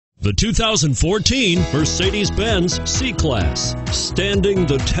The 2014 Mercedes-Benz C-Class. Standing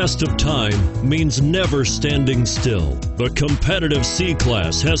the test of time means never standing still. The competitive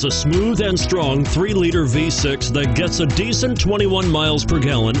C-Class has a smooth and strong 3-liter V6 that gets a decent 21 miles per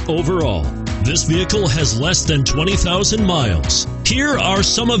gallon overall. This vehicle has less than 20,000 miles. Here are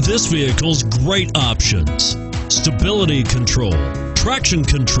some of this vehicle's great options: stability control, traction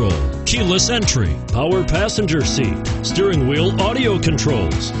control, keyless entry, power passenger seat, steering wheel audio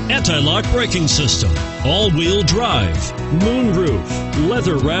controls, anti-lock braking system, all-wheel drive, moonroof,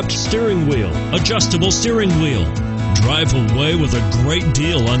 leather-wrapped steering wheel, adjustable steering wheel. Drive away with a great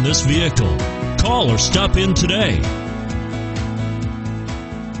deal on this vehicle. Call or stop in today.